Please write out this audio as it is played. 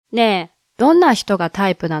ねえ、どんな人がタ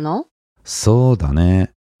イプなの？そうだ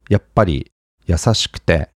ね。やっぱり優しく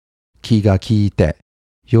て、気が利いて、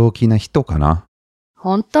陽気な人かな。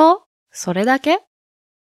本当？それだけ？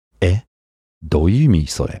え？どういう意味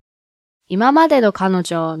それ？今までの彼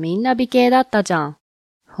女みんな美形だったじゃん。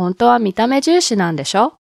本当は見た目重視なんでし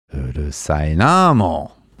ょ？うるさいな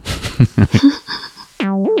もう。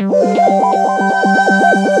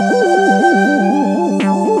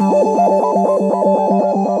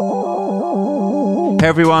Hey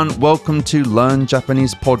everyone, welcome to Learn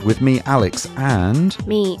Japanese Pod with me, Alex, and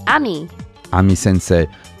me, Ami. Ami 先生。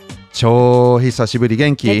超久しぶり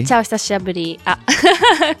元気？めっちゃお久しぶり。あ、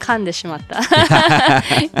噛んでしまった。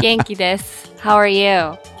元気です。How are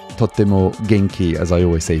you? とっても元気、as I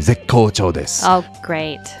always say, 絶好調です。Oh,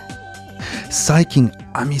 great. 最近、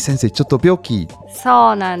アミ先生、ちょっと病気。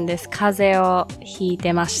そうなんです。風邪をひい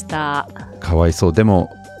てました。かわいそう。でも、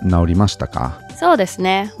治りましたか？そうです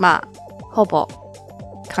ね。まあ、ほぼ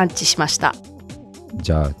完治しました。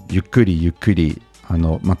じゃあ、ゆっくりゆっくり、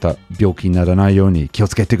また病気にならないように気を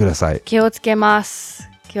つけてください。気をつけます。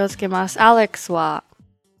気をつけます。Alex は、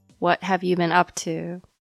What have you been up to?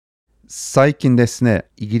 最近ですね、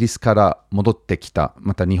イギリスから戻ってきた。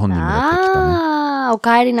また日本に戻ってきたね。ああ、お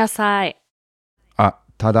帰りなさい。あ、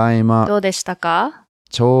ただいま。どうでしたか？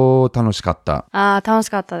超楽しかった。ああ、楽し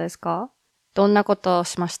かったですか？どんなことを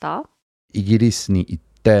しました？イギリスに行っ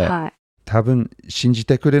て、はい。多分信じ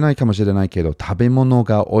てくれないかもしれないけど、食べ物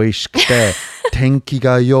が美味しくて、天気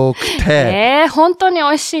が良くて、本当に美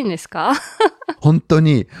味しいんですか？本当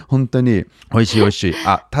に美味しい美味しい。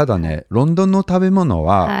あ、ただね、ロンドンの食べ物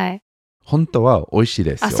は、はい。本当は美味しい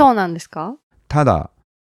ですよ。あ、そうなんですか？ただ、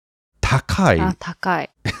高い。あ、高い。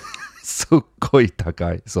すっごい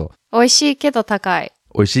高い。そう。美味しいけど高い。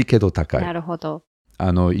美味しいけど高い。なるほど。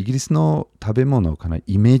イギリスの食べ物かな、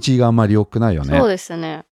イメージがあまり良くないよね。そうです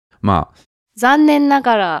ね。まあ、残念な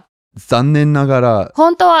がら、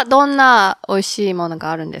本当はどんな美味しいもの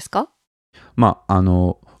があるんですか？まあ、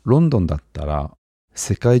ロンドンだったら、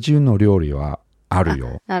世界中の料理はある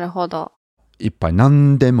よ。なるほど。いっぱい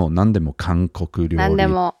何でも韓国料理、何で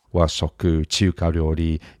も和食、中華料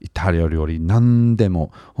理、イタリア料理、何で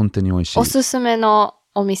も本当に美味しい。おすすめの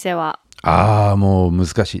お店は？ああ、もう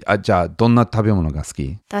難しい。あ、じゃあ、どんな食べ物が好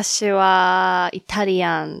き？私はイタリ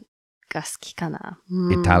アンが好きかな。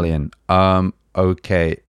イタリアン。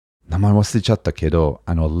OK。名前忘れちゃったけど、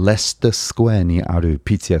レスタースクエアにある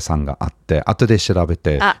ピッツァ屋さんがあって、後で調べ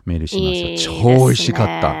てメールしますよ。いいですね。超美味しかっ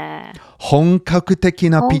た。本格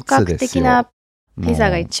的なピッツァですよ。本格的なピ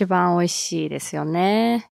ザが一番美味しいですよ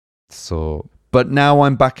ね。そう。But now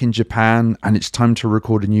I'm back in Japan and it's time to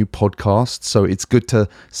record a new podcast. So it's good to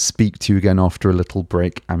speak to you again after a little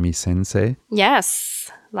break, Ami Sensei. Yes,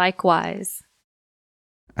 likewise.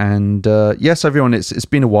 And yes, everyone, it's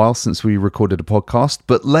been a while since we recorded a podcast,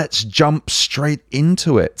 but let's jump straight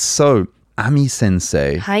into it. So, Ami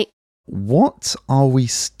Sensei, はい。 what are we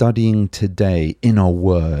studying today in a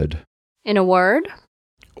word? In a word?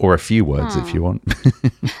 Or a few words if you want.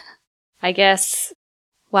 I guess,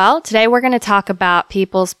 well, today we're going to talk about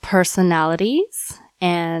people's personalities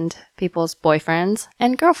and people's boyfriends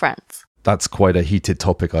and girlfriends. That's quite a heated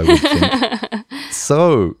topic, I would think.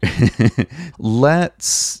 So,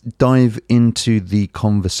 let's dive into the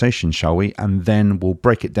conversation, shall we? And then we'll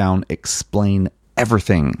break it down, explain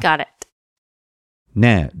everything. Got it.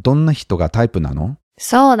 ねえ、どんな人がタイプなの？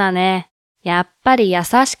そうだね。やっぱり優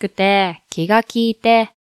しくて、気が利い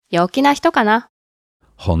て、陽気な人かな。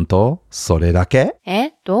本当？それだけ？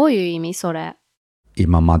どういう意味それ？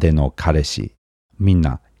今までの彼氏、みん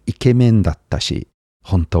なイケメンだったし、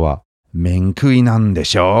本当は面食いなんで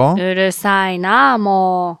しょ？うるさいな、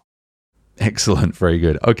もう。Excellent, very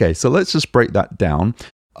good. Okay, so let's just break that down.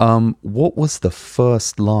 What was the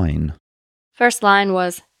first line? First line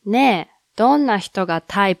was, ねえ、どんな人が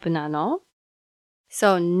タイプなの？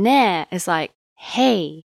 So, ねえ is like,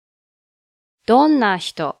 hey. どんな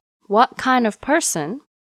人 what kind of person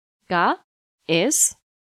が is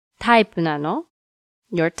タイプなの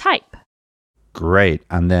your type. Great.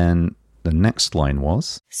 And then the next line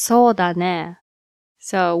was? そうだね.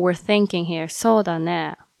 So we're thinking here, そうだ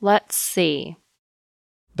ね. Let's see.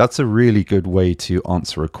 That's a really good way to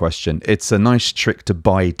answer a question. It's a nice trick to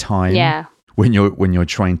buy time. Yeah. When you're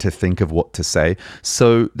trying to think of what to say.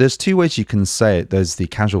 So there's two ways you can say it. There's the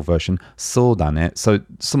casual version, そうだね. So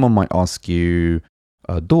someone might ask you,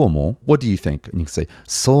 どうも? What do you think? And you can say,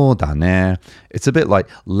 そうだね. It's a bit like,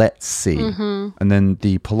 let's see. Mm-hmm. And then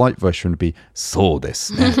the polite version would be, そうで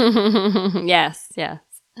すね. Yes, yes.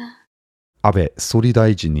 安倍総理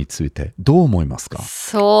大臣についてどう思いますか？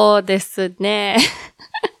そうですね。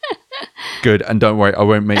Good. And don't worry, I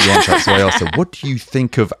won't make you answer that. So I asked her, what do you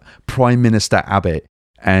think of Prime Minister Abe?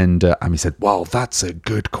 And Ami said, well, that's a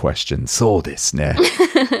good question. そうですね.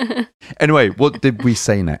 Anyway, what did we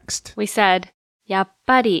say next? We said, やっ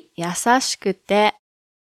ぱり優しくて.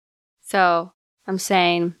 So, I'm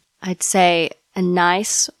saying, I'd say a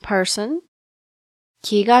nice person.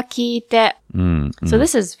 気が利いて. So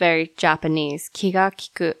this is very Japanese. 気が利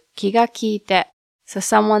く. 気が利いて. So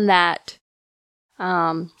someone that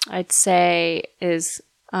I'd say is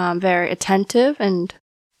very attentive and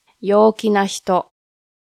陽気な人.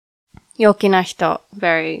 陽気な人.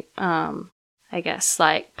 Very, I guess,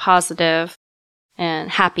 like positive and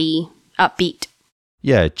happy, upbeat.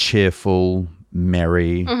 Yeah, cheerful,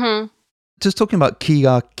 merry. Just talking about 気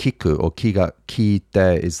が利く or 気が利い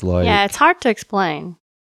て is like... Yeah, it's hard to explain.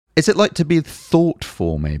 Is it like to be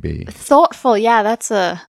thoughtful, maybe? Thoughtful, yeah, that's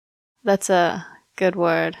a good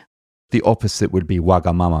word. The opposite would be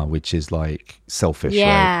wagamama, which is like selfish,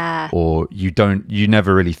 Yeah. right? Or you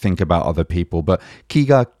never really think about other people. But 気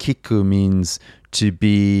が利く means to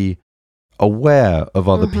be aware of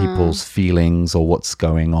other people's feelings or what's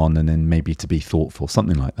going on, and then maybe to be thoughtful,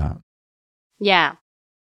 something like that. Yeah.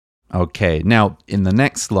 Okay, now in the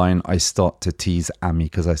next line, I start to tease Ami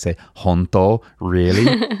because I say, 本当? Really?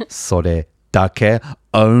 それだけ?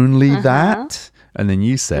 Only that? And then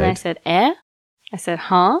you And I said, said, I said,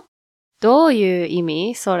 huh? どういう意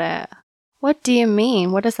味? それ. What do you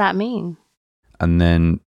mean? What does that mean? and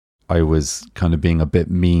then I was kind of being a bit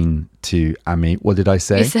mean to Ami. What did I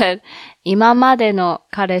say? You said, 今までの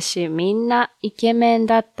彼氏みんなイケメン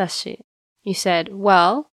だったし. You said,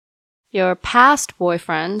 well, your past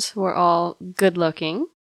boyfriends were all good looking.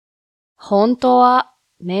 本当は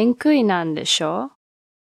面食いなんでしょ?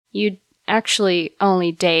 You actually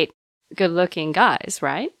only date good looking guys,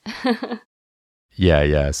 right?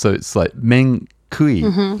 Yeah. So it's like 面食い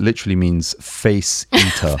literally means face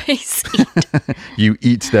eater. Face eater. You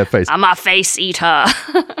eat their face. I'm a face eater.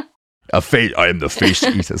 I am the face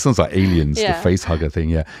eater. It sounds like Aliens, Yeah. the face hugger thing.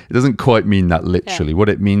 Yeah. It doesn't quite mean that literally. Yeah. What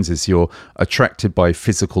it means is you're attracted by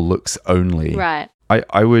physical looks only. Right.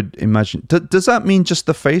 I would imagine. Does that mean just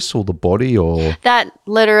the face or the body or? That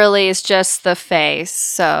literally is just the face.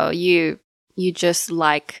 So you just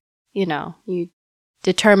like, you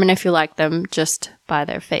determine if you like them just by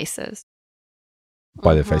their faces.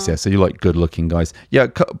 By their face, yeah. So you like good looking guys. Yeah, a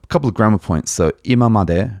couple of grammar points. So 今ま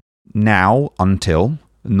で, now, until,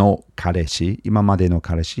 の彼氏, 今までの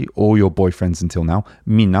彼氏, all your boyfriends until now,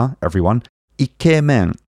 みんな, everyone, イケメ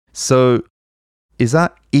ン. So is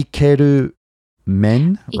that イケる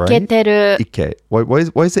men, イ right? ケてる Ike.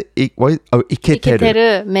 Why is it? Oh, イケイケてる. て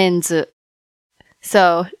る means.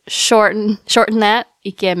 So shorten that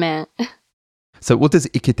イケメン. So what does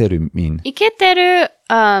イケてる mean? イケてる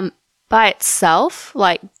by itself,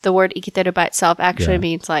 like the word イケてる by itself actually Yeah.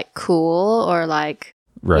 means like cool or like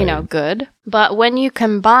Right. good. But when you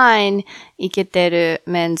combine イケてる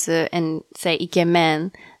means and say イケメ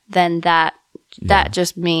ン, then that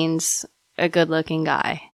just means a good looking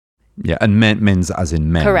guy. Yeah, and men's as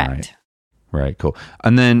in men, Correct. Right, cool.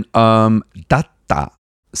 And then, だった.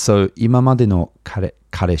 So, 今までの彼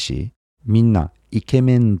氏、みんなイケ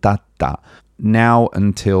メンだった. Now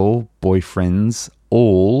until boyfriends,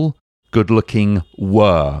 all good-looking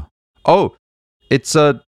were. Oh, it's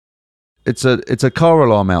a car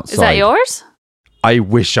alarm outside. Is that yours? I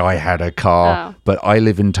wish I had a car, Oh. but I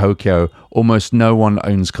live in Tokyo. Almost no one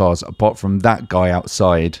owns cars apart from that guy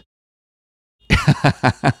outside.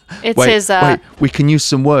 It's wait, his wait, we can use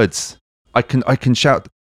some words. I can shout,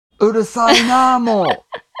 うるさいなも.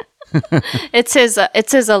 it's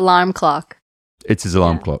his alarm clock. It's his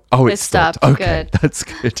alarm clock. Oh, It it's stopped. stopped. Okay, Good. that's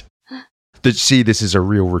good. See, this is a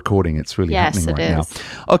real recording. It's really Yes, happening it right is.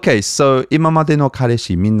 now. Okay, so 今までの彼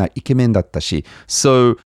氏みんなイケメンだったし.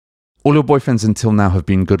 So all your boyfriends until now have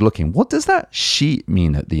been good looking. What does that she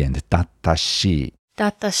mean at the end? だったし.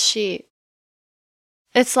 Datashi.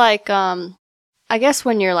 It's like I guess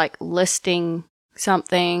when you're like listing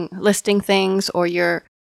things, or you're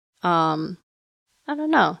I don't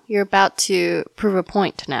know, you're about to prove a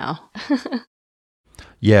point now.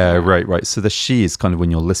 Yeah, right. So the she is kind of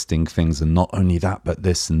when you're listing things, and not only that, but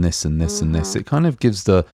this and this and this and this. It kind of gives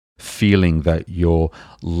the feeling that you're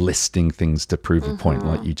listing things to prove a point,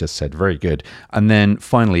 like you just said. Very good. And then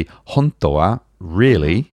finally, 本当は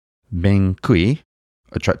really, 面食い,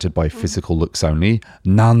 attracted by physical looks only,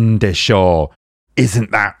 なんでしょう?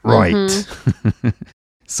 Isn't that right?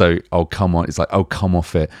 So, oh, come on. It's like, oh, come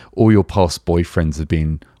off it. All your past boyfriends have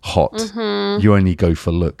been hot. You only go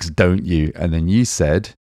for looks, don't you? And then you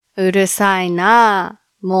said, うるさいな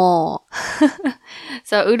もう.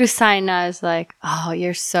 So うるさいな is like, oh,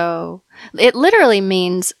 you're so... It literally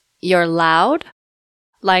means you're loud.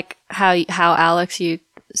 Like how Alex, you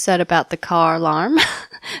said about the car alarm.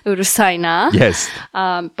 うるさいな. Yes.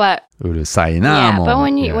 But うるさいな yeah, も but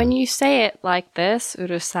when yeah. you say it like this, う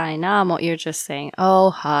るさいな mo, you're just saying,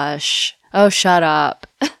 oh, hush. Oh, shut up.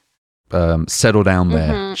 Settle down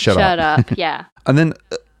there. Mhm, Shut up. Yeah. And then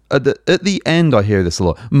at the end, I hear this a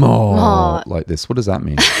lot. More More. like this. What does that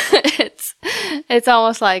mean? It's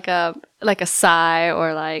almost like a sigh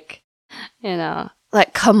or like, you know,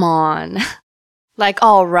 like, come on. Like,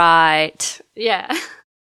 all right. Yeah.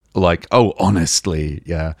 Like, oh, honestly,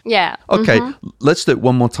 yeah. Yeah. Okay, Mhm. let's do it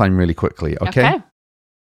one more time really quickly, okay? Okay.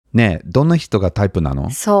 ねえ、どんな人がタイプなの？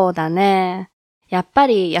そうだね。やっぱ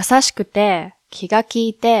り優しくて、気が利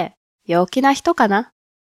いて、陽気な人かな。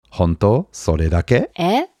本当？それだけ？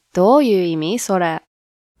どういう意味それ。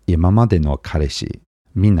今までの彼氏、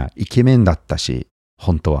みんなイケメンだったし、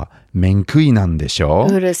本当は面食いなんでしょ？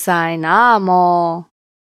うるさいな、もう。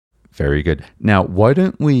Very good. Now, why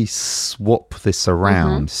don't we swap this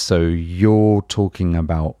around so you're talking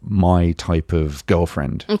about my type of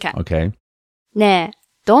girlfriend? Okay. Okay? ねえ、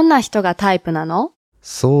どんな人がタイプなの？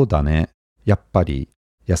そうだね。やっぱり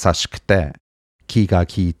優しくて、気が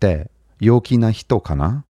利いて、陽気な人か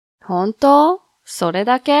な？本当？それ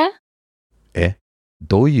だけ？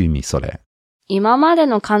どういう意味それ？今まで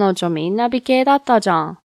の彼女みんな美形だったじゃ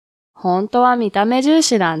ん。本当は見た目重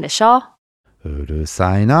視なんでしょ？うる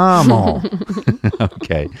さいなもう。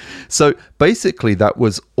Okay. So basically that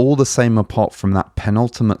was all the same apart from that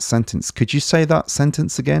penultimate sentence. Could you say that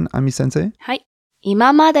sentence again, Ami sensei? はい。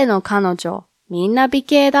今までの彼女みんな美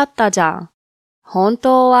形だったじゃん。本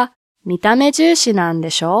当は見た目重視なん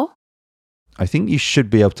でしょ？ I think you should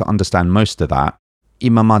be able to understand most of that.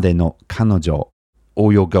 今までの彼女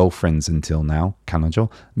all your girlfriends until now, 彼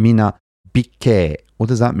女みんな美形.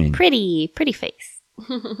 What does that mean? Pretty face.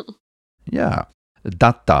 Yeah.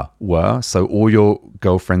 Datta were, so all your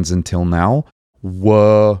girlfriends until now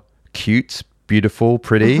were cute, beautiful,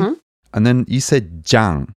 pretty. And then you said じゃ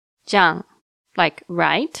ん. じゃん. Like,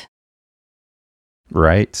 right?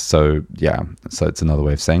 Right. So, yeah. So it's another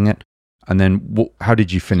way of saying it. And then how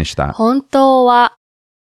did you finish that? 本当は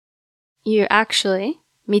You actually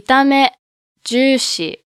見た目重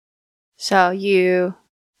視. So you,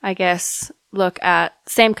 I guess, look at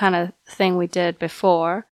same kind of thing we did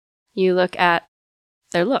before. You look at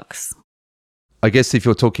their looks. I guess if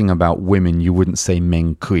you're talking about women, you wouldn't say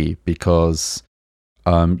men kui because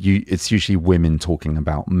it's usually women talking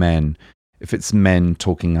about men. If it's men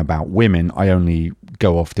talking about women, I only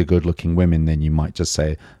go off the good-looking women. Then you might just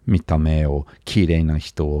say mitame or kirei na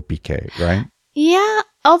hito or bike, right? Yeah,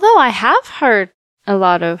 although I have heard a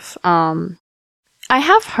lot of I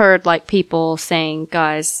have heard like people saying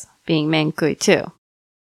guys being menkui too.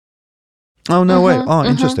 Oh, no way. Oh,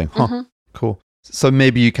 interesting. Huh. Cool. So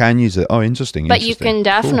maybe you can use it. Oh, interesting. But you can Cool.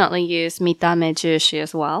 definitely use mitame jushi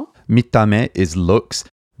as well. Mitame is looks.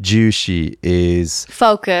 Jushi is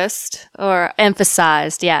Focused or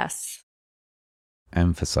emphasized, yes.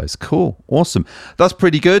 emphasize. Cool. Awesome. That's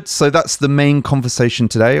pretty good. So that's the main conversation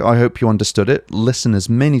today. I hope you understood it. Listen as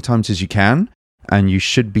many times as you can, and you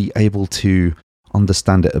should be able to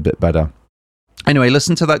understand it a bit better. Anyway,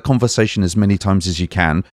 listen to that conversation as many times as you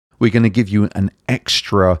can. We're going to give you an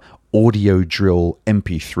extra audio drill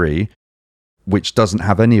MP3, which doesn't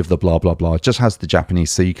have any of the blah, blah, blah. It just has the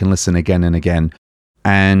Japanese, so you can listen again and again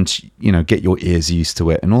and, you know, get your ears used to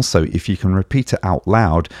it. And also, if you can repeat it out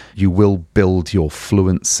loud, you will build your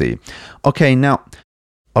fluency. Okay, now,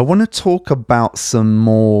 I want to talk about some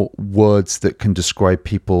more words that can describe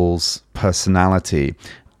people's personality.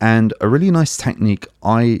 And a really nice technique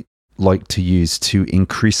I like to use to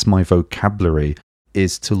increase my vocabulary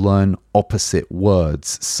is to learn opposite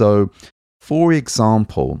words. So, for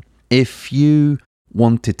example, if you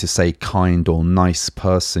wanted to say kind or nice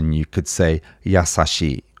person, you could say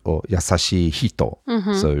yasashi or yasashi hito.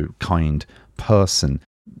 So, kind person.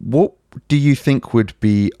 What do you think would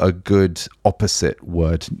be a good opposite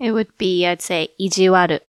word? It would be, I'd say,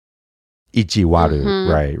 ijiwaru. Ijiwaru.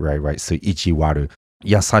 Right. So, ijiwaru.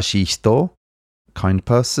 Yasashi hito, kind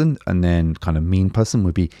person, and then kind of mean person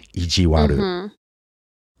would be ijiwaru.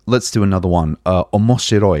 Let's do another one.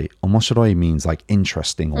 Omoshiroi. Omoshiroi means like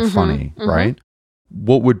interesting or funny, right?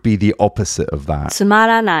 What would be the opposite of that? つま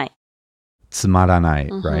らない. Tsumaranai,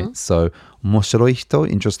 right? So, omoshiroi hito,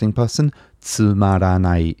 interesting person.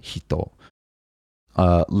 Tsumaranai hito.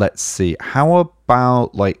 Let's see. How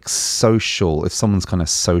about like social? If someone's kind of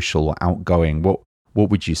social or outgoing, what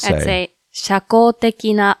would you say? I'd say 社交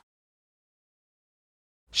的な.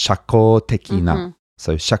 社交的な.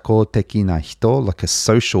 So 社交的な人, like a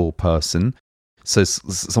social person. So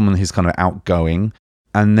someone who's kind of outgoing.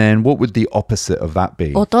 And then what would the opposite of that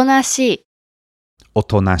be? おとなしい。お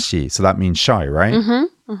となしい. So that means shy, right?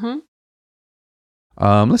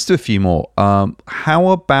 Let's do a few more. How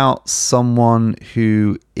about someone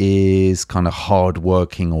who is kind of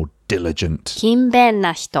hardworking or diligent? 勤勉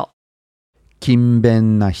な人。勤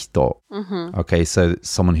勉な人. Okay, so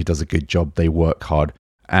someone who does a good job, they work hard.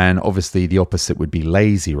 And obviously the opposite would be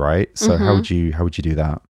lazy, right? So how would you do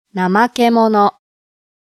that? 怠け者。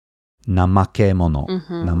怠け者.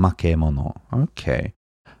 怠け者. Okay.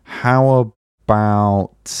 How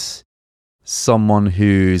about someone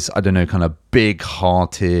who's, I don't know, kind of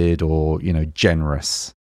big-hearted or,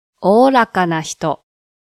 generous? おおらかな人。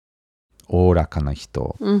おおらかな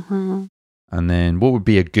人. And then what would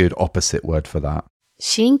be a good opposite word for that?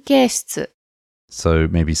 神経質。 So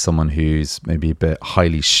maybe someone who's maybe a bit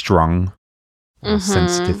highly strung, or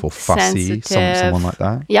sensitive or fussy, someone like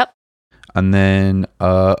that. Yep. And then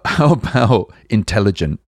how about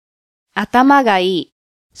intelligent? 頭がいい。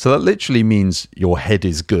 So that literally means your head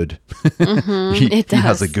is good. he It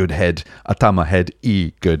has a does. good head. Atama head,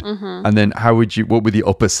 good. And then what would the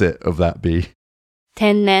opposite of that be?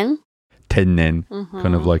 天然。 Tennen.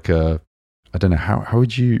 Kind of like I don't know, how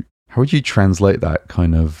would you translate that?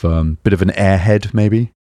 Kind of bit of an airhead,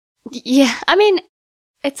 maybe? Yeah, I mean,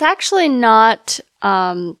 it's actually not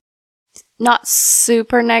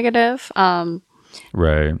super negative,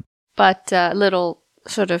 Right. but a little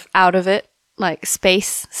sort of out of it, like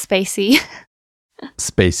spacey.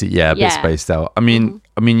 Spacey, yeah, a bit Yeah. spaced out. I mean,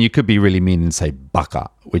 you could be really mean and say baka,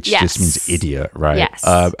 which just means Yes. idiot, right? Yes.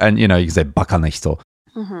 And you can say baka na hito.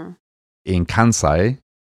 In Kansai,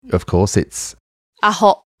 of course, it's ア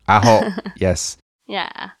ホ。 aho. Yes.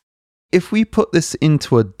 Yeah. If we put this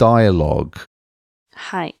into a dialogue,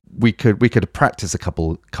 はい。 we could practice a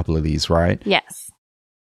couple of these, right? Yes.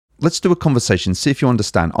 Let's do a conversation. See if you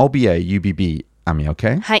understand. I'll be A, you be B, Ami,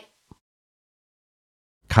 okay? はい。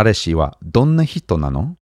彼氏はどんな人な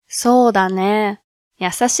の？そうだね。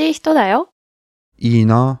優しい人だよ。いい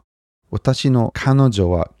な。私の彼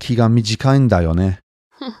女は気が短いんだよね。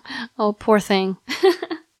Oh, poor thing.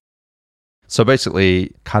 So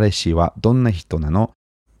basically, 彼氏はどんな人なの？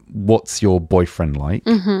 What's your boyfriend like?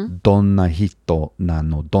 どんな人な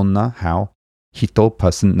の？どんな how? 人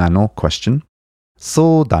person なの question.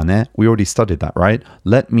 そうだね. We already studied that, right?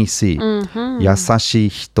 Let me see. 優しい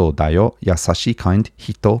人だよ. 優しい kind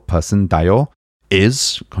人 person だよ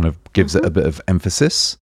is kind of gives it a bit of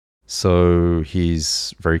emphasis. So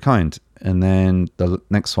he's very kind. And then the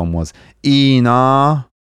next one was いいな.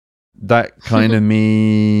 That kind of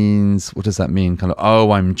means, what does that mean? Kind of, oh,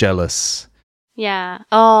 I'm jealous. Yeah.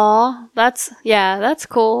 Oh, that's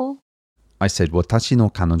cool. I said, 私の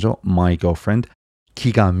彼女, my girlfriend,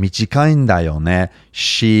 気が短いんだよね.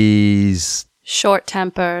 She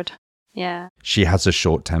Short-tempered. Yeah. has a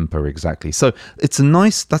short temper, exactly. So that's a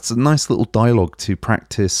nice little dialogue to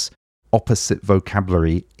practice opposite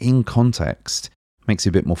vocabulary in context. Makes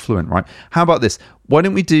you a bit more fluent, right? How about this? Why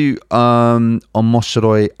don't we do 面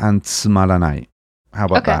白い and つまらない? How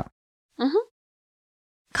about Okay. that?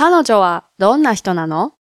 彼女はどんな人な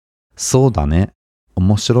の？そうだね。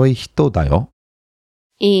面白い人だよ。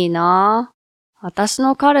いいな。私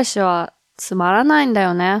の彼氏はつまらないんだ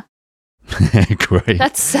よね。Great.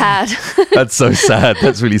 That's sad. That's so sad.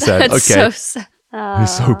 That's really sad. That's Okay. so sad.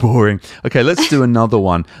 It's so boring. Okay, let's do another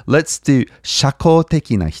one. Let's do 社交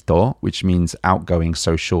的な人, which means outgoing,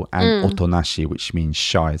 social, and おとなしい, which means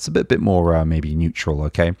shy. It's a bit more maybe neutral,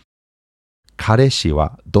 okay? 彼氏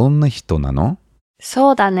はどんな人なの？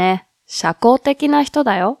そうだね。社交的な人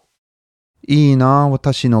だよ。いいな、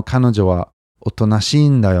私の彼女はおとなしい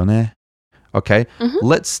んだよね。Okay,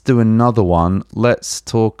 let's do another one. Let's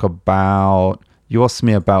talk about, you asked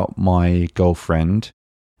me about my girlfriend.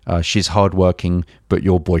 She's hardworking, but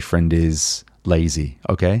your boyfriend is lazy.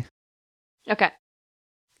 Okay? Okay.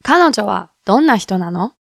 彼女はどんな人な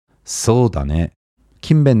の？そうだね。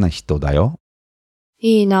勤勉な人だよ。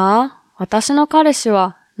いいな。私の彼氏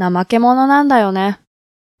は怠け者なんだよね。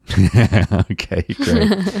Okay,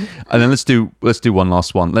 great. And then let's do one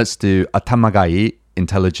last one. Let's do 頭がいい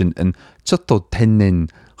intelligent, and ちょっと天然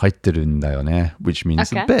入ってるんだよね, which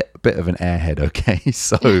means Okay. a bit of an airhead, okay?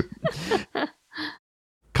 So,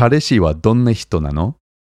 彼氏はどんな人なの？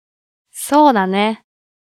そうだね。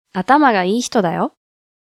頭がいい人だよ。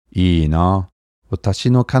いいな。私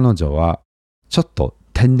の彼女はちょっと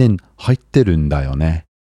天然入ってるんだよね。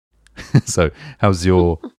So, how's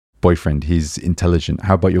your boyfriend? He's intelligent.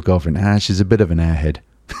 How about your girlfriend? She's a bit of an airhead.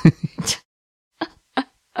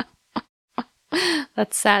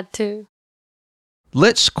 That's sad too.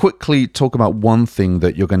 Let's quickly talk about one thing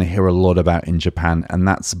that you're going to hear a lot about in Japan, and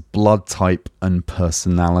that's blood type and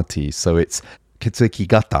personality. So it's 血液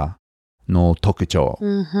型の特徴.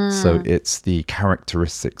 So it's the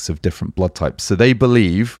characteristics of different blood types. So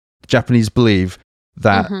Japanese believe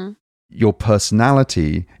that your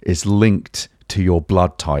personality is linked to your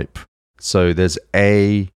blood type. So there's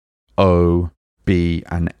A, O, B,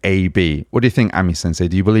 and AB. What do you think, Ami Sensei?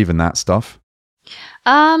 Do you believe in that stuff?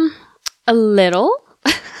 A little.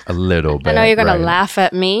 A little bit. I know you're going right. to laugh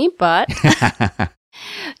at me, but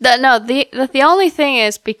the only thing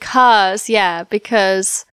is because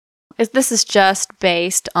this is just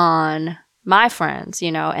based on my friends,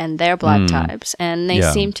 and their blood types, and they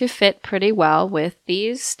seem to fit pretty well with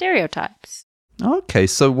these stereotypes. Okay,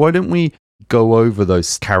 so why don't we go over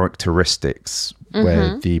those characteristics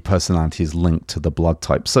where the personality is linked to the blood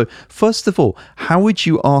type? So first of all, how would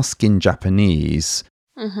you ask in Japanese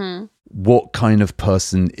what kind of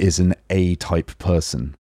person is an A-type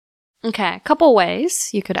person? Okay, a couple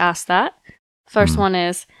ways you could ask that. First one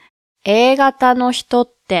is, A 型の人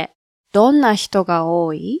ってどんな人が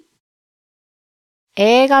多い?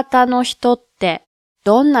 A 型の人って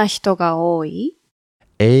どんな人が多い?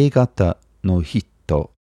 A 型の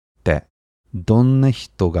人ってどんな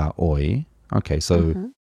人が多い? Okay,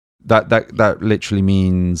 so that literally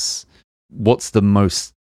means what's the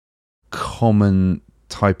most common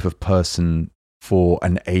type of person for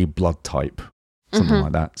an A blood type? Something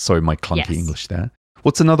like that. Sorry, my clunky English there.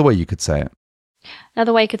 What's another way you could say it?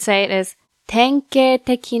 Another way you could say it is 典型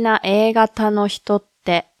的な A 型の人っ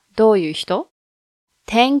てどういう人?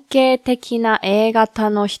 典型的な A 型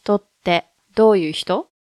の人ってどういう人?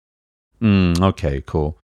 Okay,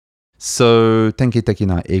 cool. So, 典型的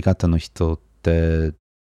な A 型の人って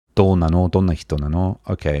どうなの? どんな人なの?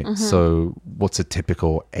 Okay, so what's a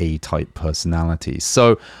typical A-type personality?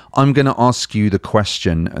 So, I'm going to ask you the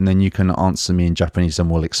question and then you can answer me in Japanese and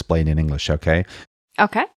we'll explain in English, okay?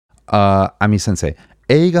 Okay. Ami sensei,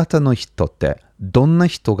 A 型の人ってどんな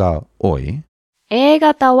人が多い? A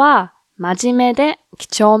型は真面目で几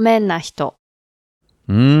帳面な人.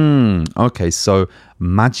 Okay, so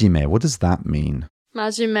真面目, what does that mean?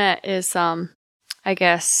 真面目 is, I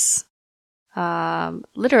guess,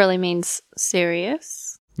 literally means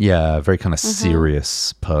serious. Yeah, very kind of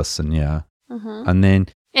serious person, yeah. And then...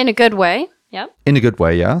 In a good way, yep. In a good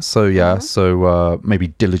way, yeah. So, so maybe a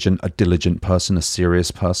diligent person, a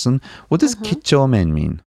serious person. What does kichomen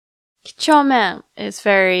mean? Kichomen is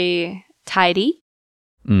very tidy.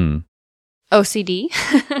 OCD.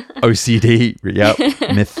 OCD, yep.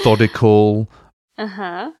 Methodical.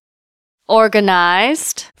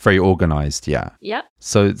 Organized. Very organized, yeah. Yep.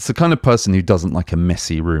 So it's the kind of person who doesn't like a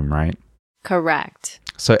messy room, right? Correct.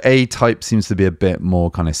 So A-type seems to be a bit more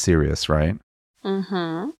kind of serious, right?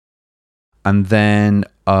 And then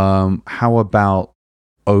how about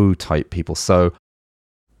O-type people? So,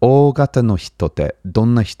 O 型の人ってど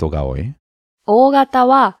んな人が多い? O 型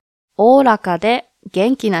はおおらかで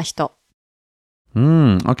元気な人.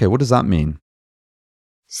 Okay, what does that mean?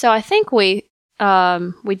 So I think we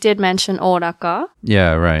did mention o o r a ka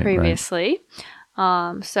previously.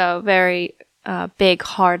 Right. So very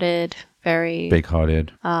big-hearted, very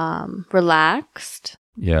big-hearted, relaxed.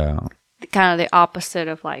 Yeah. Kind of the opposite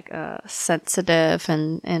of like a sensitive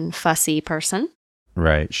and fussy person.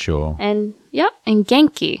 Right, sure. And and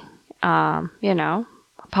genki,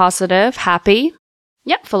 positive, happy,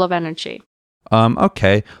 full of energy.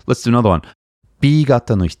 Okay, let's do another one. B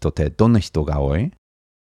型の人ってどんな人が多い?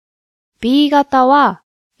 B 型は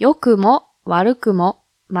良くも悪くも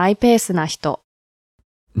マイペースな人.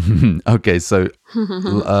 Okay, so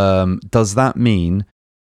does that mean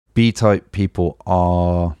B-type people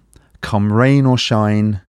are come rain or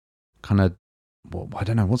shine, kind of, well, I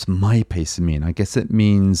don't know, what's my pace mean? I guess it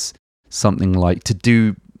means something like to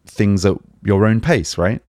do things at your own pace,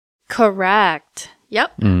 right? Correct.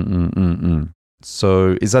 Yep.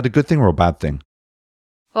 So is that a good thing or a bad thing?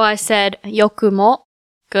 Well, I said yokumo,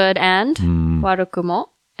 good and, warukumo,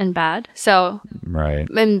 and bad. So, right.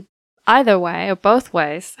 In either way, or both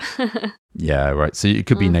ways. Yeah, right. So it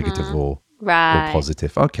could be negative or right.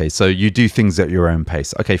 positive. Okay, so you do things at your own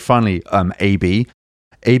pace. Okay, finally, AB.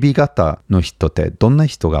 AB 型の人ってどんな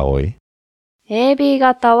人が多い? AB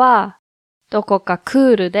型はどこかク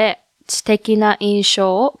ールで知的な印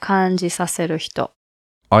象を感じさせる人.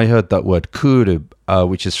 I heard that word cool,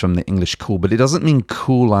 which is from the English cool, but it doesn't mean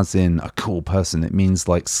cool as in a cool person. It means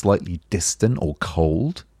like slightly distant or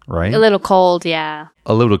cold, right? A little cold, yeah.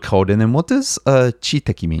 A little cold. And then what does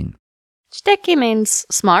chiteki mean? Chiteki means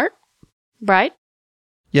smart, bright.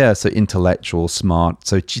 Yeah, so intellectual, smart.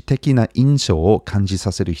 So 知的な印象を感じ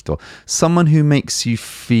させる人. Someone who makes you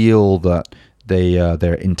feel that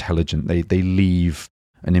they're intelligent. They leave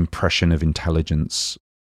an impression of intelligence.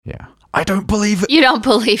 Yeah. I don't believe it. You don't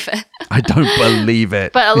believe it. I don't believe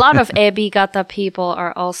it. But a lot of Ebigata people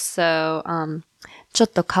are also ちょっ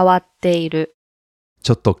と変わっている.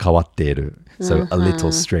 ちょっと変わっている. So a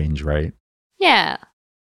little strange, right? Yeah.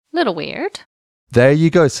 Little weird. There you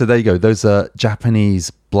go. So there you go. Those are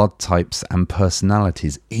Japanese blood types and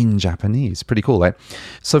personalities in Japanese. Pretty cool, eh?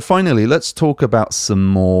 So finally, let's talk about some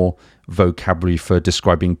more vocabulary for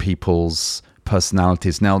describing people's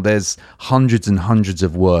personalities. Now, there's hundreds and hundreds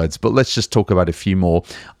of words, but let's just talk about a few more.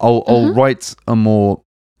 I'll write a more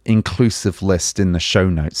inclusive list in the show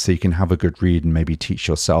notes so you can have a good read and maybe teach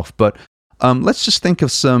yourself. But let's just think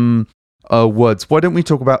of some words. Why don't we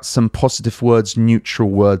talk about some positive words, neutral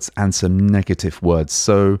words, and some negative words?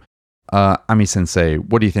 So, Ami Sensei,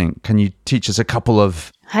 what do you think? Can you teach us a couple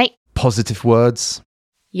of はい。 positive words?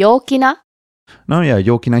 陽気な No, yeah,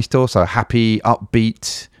 陽気な人, so happy,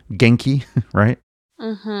 upbeat, genki, right?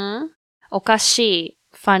おかしい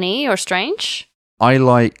funny or strange? I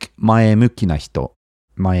like 前向きな人.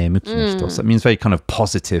 前向きな人. So it means very kind of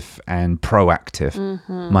positive and proactive.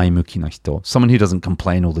 前向きな人. Someone who doesn't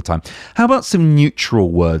complain all the time. How about some neutral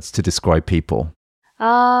words to describe people?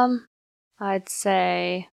 I'd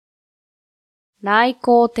say 内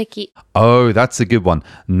向的 Oh, that's a good one.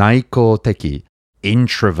 内向的.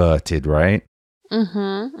 Introverted, right?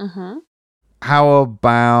 How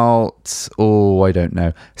about, I don't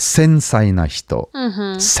know, 繊細な人.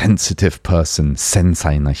 Sensitive person, 繊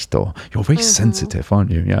細な人. You're very sensitive,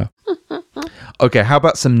 aren't you? Yeah. Okay, how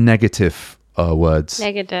about some negative words?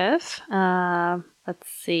 Negative. Let's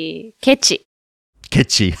see. ケチ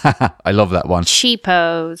Kitschy. I love that one.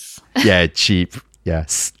 cheapos Yeah, cheap. Yeah,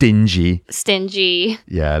 stingy. stingy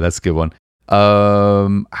Yeah, that's a good one.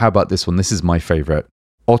 How about this one? This is my favorite.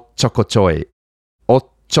 Ochokochoi.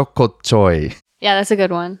 Ochokochoi. Yeah, that's a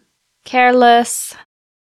good one. Careless,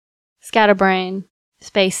 scatterbrain,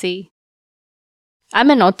 spacey. I'm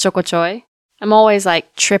an ochokochoi. I'm always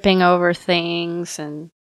like tripping over things and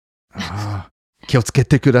気をつけ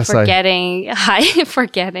てください.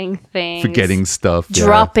 forgetting things. Forgetting stuff. Yeah.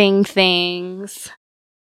 Dropping things.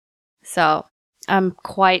 So, I'm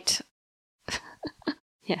quite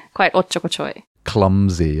ochokochoi.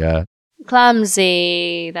 Clumsy, yeah.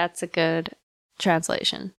 Clumsy. That's a good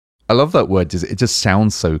translation. I love that word. It just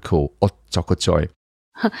sounds so cool. Ochokochoi.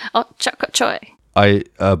 Ochokochoi.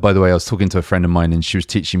 By the way, I was talking to a friend of mine and she was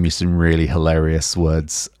teaching me some really hilarious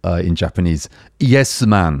words in Japanese. Yes,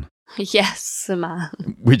 man. Yes, man.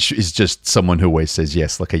 Which is just someone who always says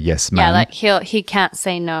yes, like a yes man. Yeah, like he can't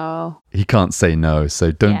say no. He can't say no,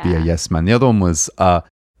 so don't be a Yeah. yes man. The other one was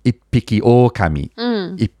ippiki okami.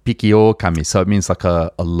 Ippiki okami. So it means like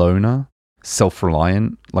a loner,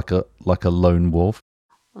 self-reliant, like a lone wolf.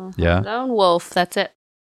 Yeah. Lone wolf, that's it.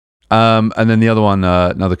 And then the other one,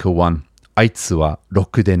 another cool one. Aitsu wa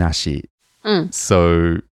roku de nashi.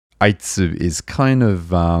 So aitsu is kind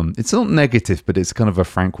of, it's not negative, but it's kind of a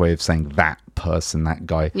frank way of saying that person, that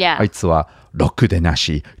guy. Yeah. Aitsu wa roku de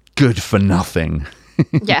nashi. Good for nothing.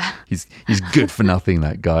 Yeah. He's good for nothing,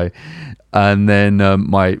 that guy. And then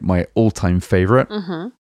my all-time favorite.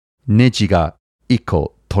 Neji ga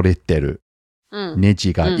iko toretteru.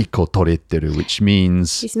 Neji ga iko toretteru, which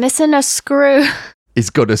means He's missing a screw. he's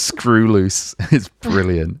got a screw loose. It's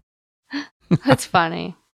brilliant. That's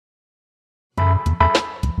funny.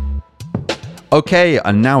 Okay,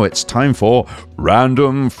 and now it's time for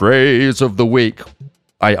Random Phrase of the Week.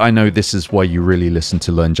 I know this is why you really listen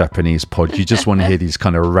to Learn Japanese Pod. You just want to hear these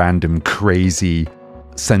kind of random, crazy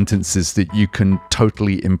sentences that you can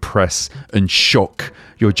totally impress and shock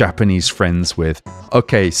your Japanese friends with.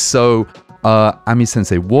 Okay, so Ami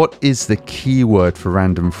Sensei, what is the keyword for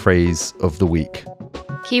Random Phrase of the Week?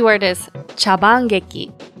 Keyword is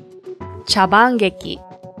chabangeki. Chabangeki.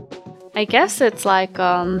 I guess it's like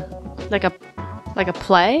a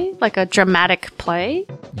play, like a dramatic play.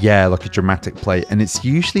 Yeah, like a dramatic play. And it's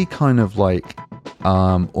usually kind of like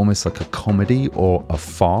almost like a comedy or a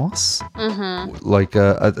farce. Like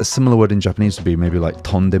a similar word in Japanese would be maybe like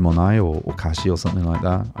tondemonai or okashi or something like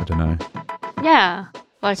that. I don't know. Yeah.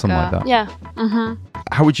 Like Something like that. Yeah.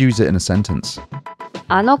 How would you use it in a sentence?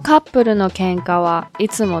 あのカップルの喧嘩はい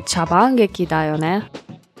つも茶番劇だよね。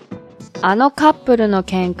あのカップルの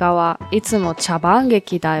喧嘩はいつも茶番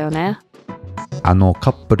劇だよね。あのカ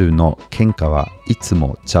ップルの喧嘩はいつ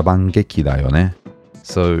も茶番劇だよね.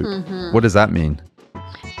 So, what does that mean?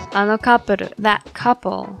 あのカップル、that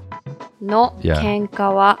couple の Yeah. 喧嘩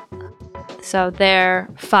は、so their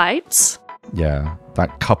fights Yeah, that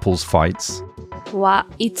couples fights. は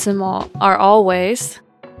いつも are always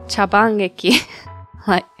茶番劇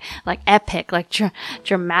like epic, like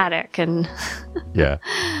dramatic and Yeah,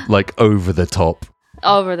 like over the top.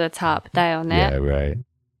 over the top だよね。 Yeah, right.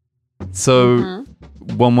 So,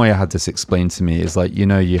 one way I had this explained to me is like, you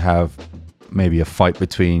know, you have maybe a fight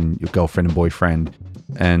between your girlfriend and boyfriend,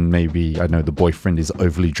 and maybe, I know, the boyfriend is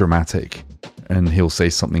overly dramatic, and he'll say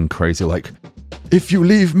something crazy like, "If you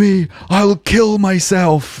leave me, I'll kill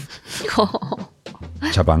myself."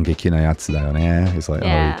 茶番劇なやつだよね. It's like,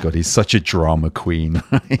 Yeah. oh god, he's such a drama queen.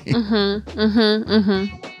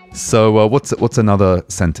 So, what's another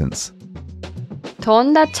sentence? と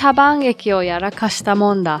んだ茶番劇をやらかした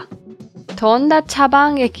もんだ。とんだ茶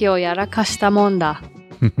番劇をやらかしたもんだ。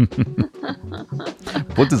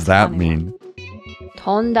 What does that mean?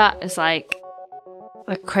 とんだ is like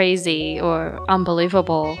crazy or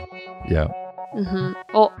unbelievable. Yeah.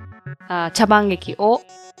 を、茶番劇を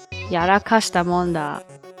やらかしたもんだ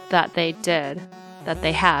that they did, that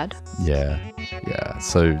they had. Yeah. Yeah.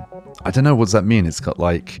 So, I don't know, what does that mean? It's got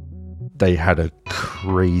like, they had a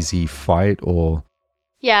crazy fight or...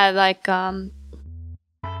 Yeah, like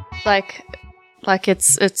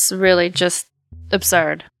it's really just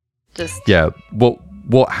absurd. Just Yeah, what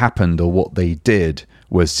happened or what they did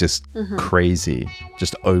was just crazy,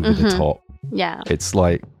 just over the top. yeah, It's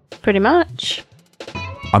like, pretty much.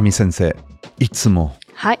 Ami sensei, いつも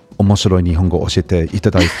はい。面白い日本語を教えてい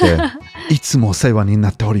ただいて、いつもお世話にな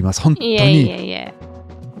っております。本当いえいにえいえ。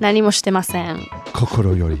何もしてません。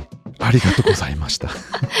心よりありがとうございました。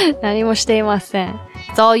何もしていません。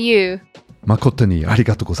It's all you. 誠にあり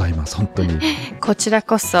がとうございます。本当に。こちら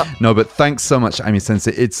こそ。 No, but thanks so much, Ami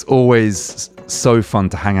Sensei. It's always so fun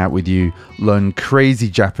to hang out with you, learn crazy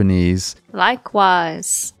Japanese,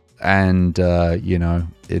 Likewise. and you know,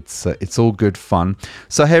 it's all good fun.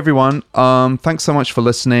 So hey everyone, thanks so much for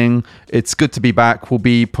listening. It's good to be back. We'll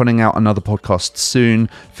be putting out another podcast soon.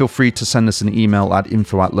 Feel free to send us an email at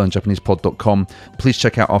info@learnjapanesepod.com. Please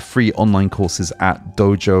check out our free online courses at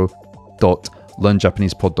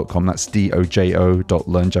dojo.learnjapanesepod.com. That's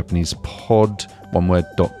dojo.learnjapanesepod, one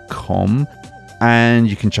word.com. And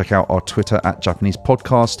you can check out our Twitter at Japanese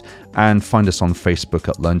Podcast and find us on Facebook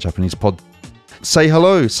at Learn Japanese Pod. Say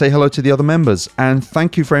hello to the other members, and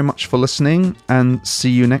thank you very much for listening, and see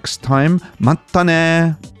you next time. また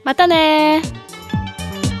ね! またねー。